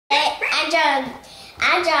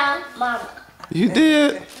I draw Mama. You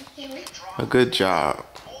did? A good job.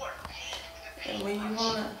 And when you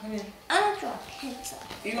wanna, I draw pencil.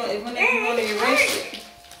 whenever you wanna erase it,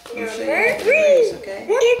 you show you Number how to 3. erase, okay?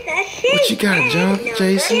 It's a shape. What you got, John,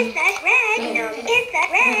 Jason? It's a red number. It's a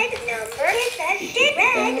red number. It's a shape.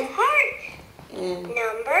 Red heart.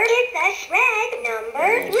 Number. It's a red number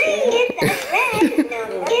 3. It's a red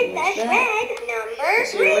number. It's a red number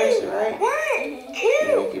 3. 1,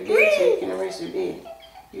 2, 3. So you can erase it big.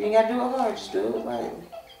 You ain't gotta do it hard, just do it lightly.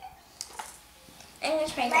 I'm gonna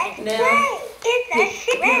try that. It's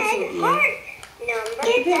a red heart. Number.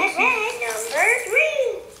 It's a red number 3.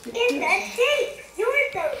 It's a shape. You're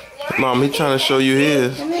so smart. Mom, he trying to show you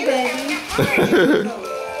his. Come here, baby. Red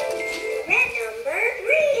number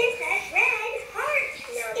 3. It's a red heart.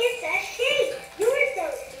 It's a shape. You're so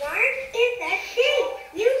smart. It's a shape.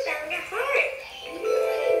 You found a heart.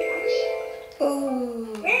 Oh.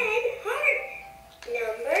 Red heart.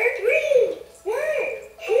 Number 3. 1,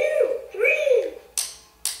 2, 3.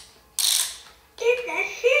 It's a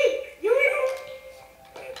shape. You're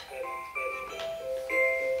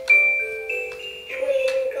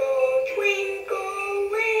twinkle, twinkle,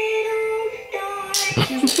 little star.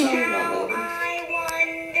 How I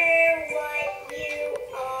wonder what you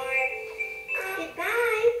are.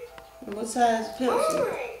 Goodbye. What size pencil?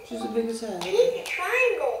 Choose the biggest size. Pink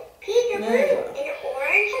triangle. Pink and blue. An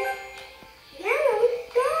orange. Yellow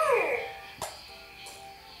star.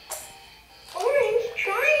 Orange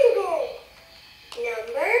triangle.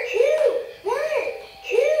 Number 2. 1,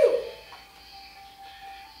 2.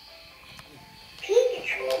 Pink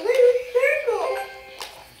blue circle.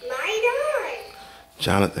 Light on.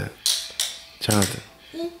 Jonathan,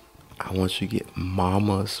 I want you to get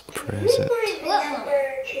Mama's present. Number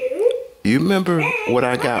 2. You remember what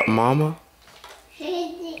I got Mama?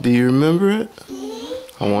 Do you remember it?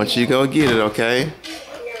 I want you to go get it, okay?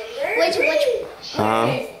 Which?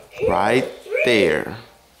 Huh? Right there.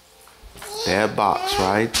 That box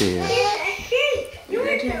right there.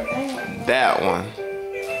 That one.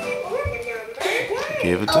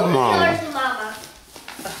 Give it to Mama.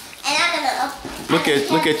 Look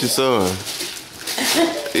at your son.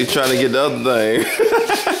 He's trying to get the other thing.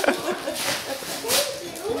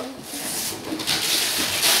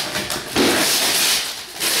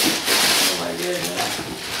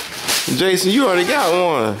 Jason, you already got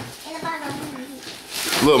one.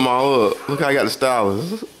 Look, Ma, look how I got the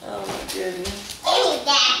stylus. Oh my goodness.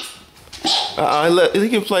 He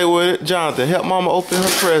can play with it. Jonathan, help Mama open her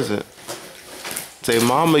present. Say,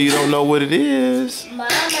 Mama, you don't know what it is. Mama,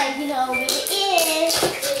 you know what it is.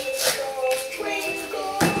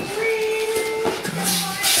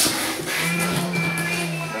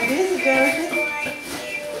 What is it, Jonathan?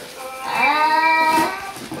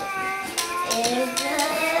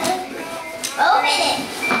 Open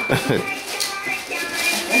it.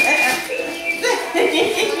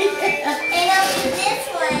 And open this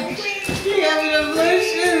one. You got me the blue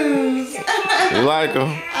shoes. You like them?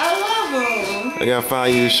 I love them. I gotta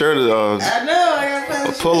find you a shirt or I know. I gotta find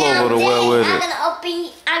a pullover to wear with it.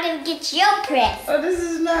 I'm gonna get your press. Oh, this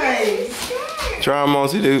is nice. Try them on,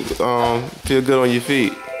 see they feel good on your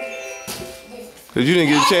feet. Cause you didn't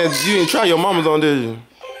get a chance. You didn't try your mama's on, did you?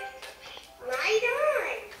 Right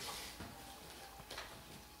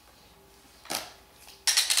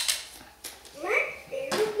on.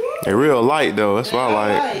 They're real light though. That's what I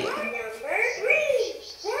like. Number 3.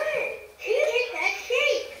 1, 2. It's a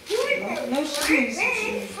shape. No shoes.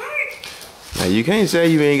 Now you can't say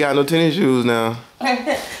you ain't got no tennis shoes now.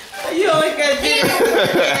 You only got tennis shoes.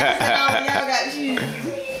 Y'all got shoes.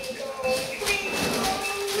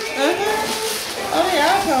 Oh yeah,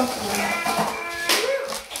 I'm comfortable.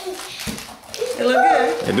 They look good.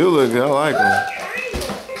 They do look good. I like them.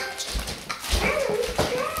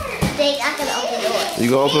 I can open yours. You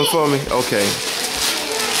gonna open it for me? Okay.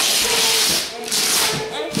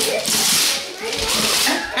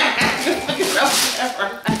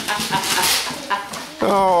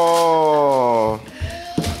 Oh,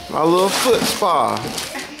 my little foot spa.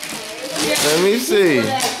 Let me see.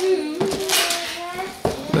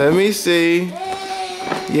 Let me see.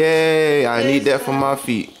 Yay, I need that for my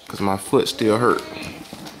feet because my foot still hurt.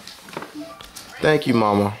 Thank you,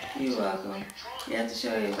 Mama. You're welcome. You have to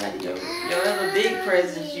show everybody your other big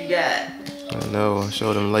presents you got. I know, I'll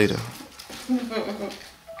show them later.